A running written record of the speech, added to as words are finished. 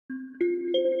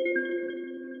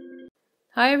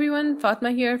Hi everyone,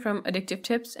 Fatma here from Addictive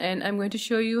Tips, and I'm going to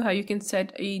show you how you can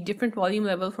set a different volume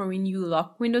level for when you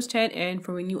lock Windows 10 and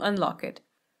for when you unlock it.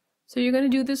 So you're going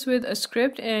to do this with a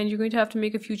script, and you're going to have to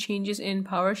make a few changes in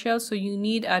PowerShell, so you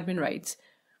need admin rights.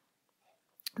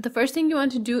 The first thing you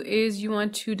want to do is you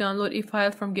want to download a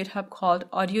file from GitHub called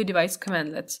Audio Device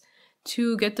Commandlets.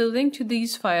 To get the link to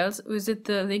these files, visit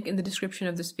the link in the description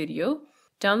of this video.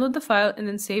 Download the file and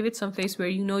then save it someplace where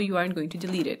you know you aren't going to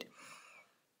delete it.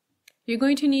 You're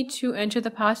going to need to enter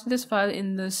the path to this file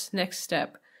in this next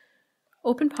step.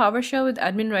 Open PowerShell with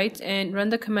admin rights and run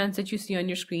the commands that you see on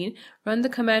your screen. Run the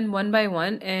command one by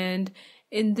one, and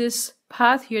in this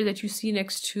path here that you see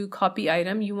next to copy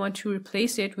item, you want to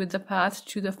replace it with the path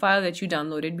to the file that you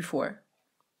downloaded before.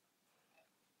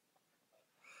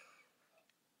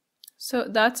 So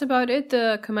that's about it.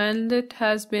 The commandlet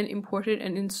has been imported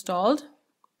and installed.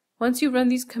 Once you run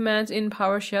these commands in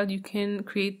PowerShell, you can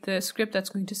create the script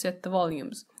that's going to set the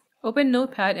volumes. Open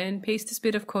Notepad and paste this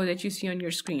bit of code that you see on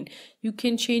your screen. You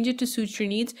can change it to suit your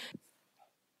needs.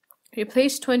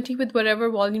 Replace 20 with whatever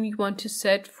volume you want to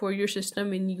set for your system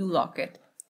when you lock it.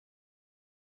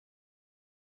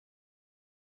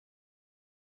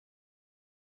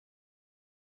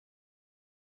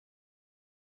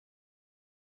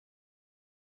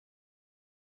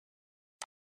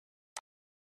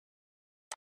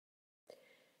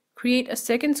 Create a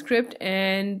second script,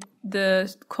 and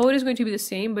the code is going to be the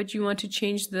same, but you want to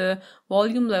change the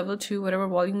volume level to whatever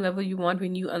volume level you want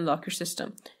when you unlock your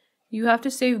system. You have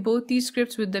to save both these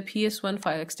scripts with the PS1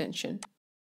 file extension.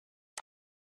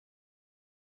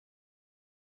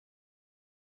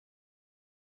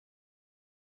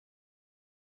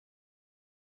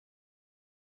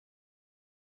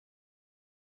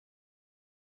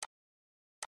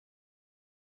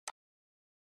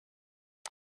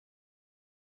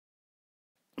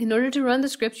 In order to run the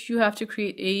script, you have to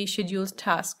create a scheduled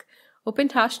task. Open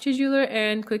Task Scheduler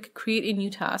and click Create a New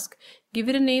Task. Give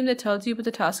it a name that tells you what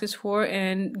the task is for,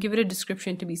 and give it a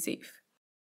description to be safe.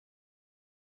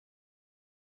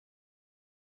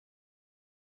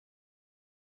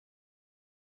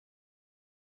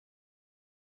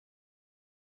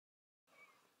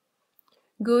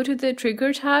 Go to the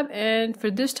Trigger tab, and for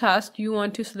this task, you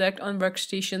want to select on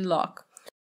Workstation Lock.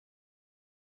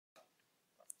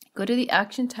 Go to the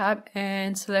Action tab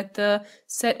and select the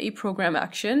Set a Program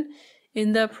action.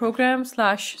 In the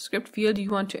Program/Script field, you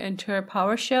want to enter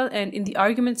PowerShell, and in the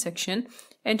Argument section,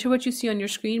 enter what you see on your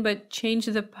screen, but change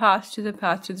the path to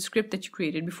the script that you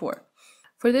created before.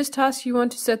 For this task, you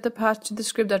want to set the path to the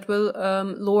script that will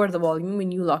lower the volume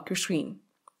when you lock your screen.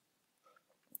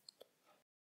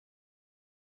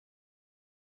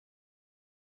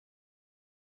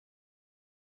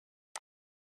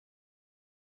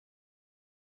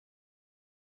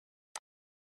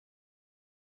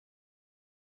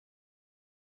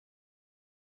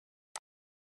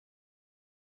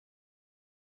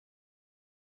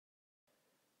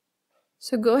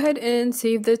 So go ahead and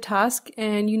save the task,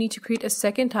 and you need to create a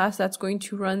second task that's going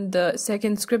to run the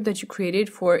second script that you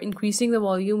created for increasing the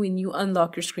volume when you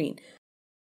unlock your screen.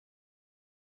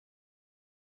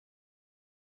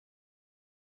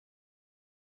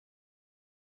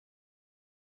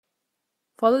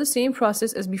 Follow the same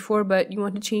process as before, but you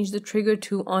want to change the trigger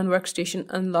to on Workstation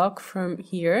Unlock from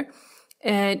here.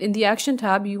 And in the Action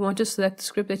tab, you want to select the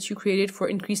script that you created for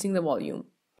increasing the volume.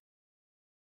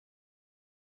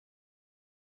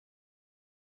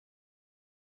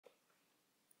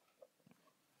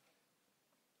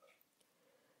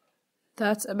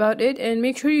 That's about it, and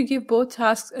make sure you give both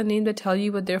tasks a name that tell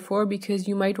you what they're for, because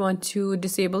you might want to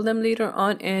disable them later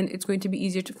on, and it's going to be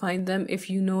easier to find them if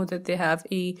you know that they have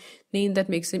a name that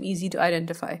makes them easy to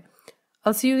identify.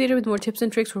 I'll see you later with more tips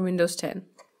and tricks for Windows 10.